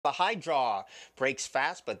The high draw breaks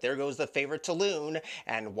fast, but there goes the favorite Saloon,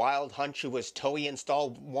 and Wild Hunch, who was toey in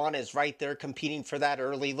stall one, is right there competing for that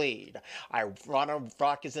early lead. Irana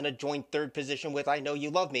Rock is in a joint third position with I Know You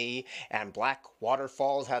Love Me, and Black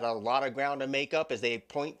Waterfalls had a lot of ground to make up as they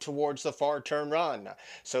point towards the far turn run.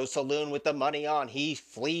 So Saloon with the money on, he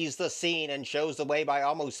flees the scene and shows the way by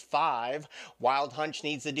almost 5. Wild Hunch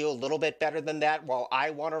needs to do a little bit better than that, while I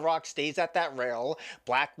Wanna Rock stays at that rail.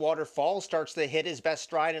 Black Waterfalls starts to hit his best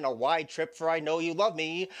stride in a wide trip for I Know You Love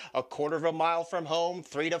Me. A quarter of a mile from home,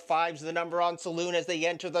 3 to 5's the number on Saloon as they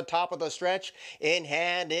enter the top of the stretch. In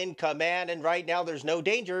hand, in command, and right now there's no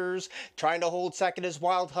dangers. Trying to hold second is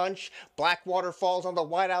Wild Hunch. Black Waterfalls on the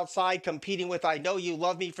wide outside, competing with I Know You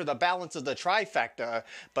Love Me for the balance of the trifecta.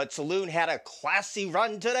 But Saloon had a classy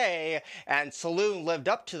run today, and Saloon lived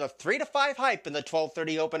up to the 3 to 5 hype in the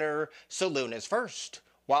 12:30 opener. Saloon is first,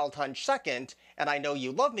 Wild Hunch second, and I Know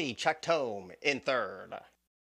You Love Me checked home in third.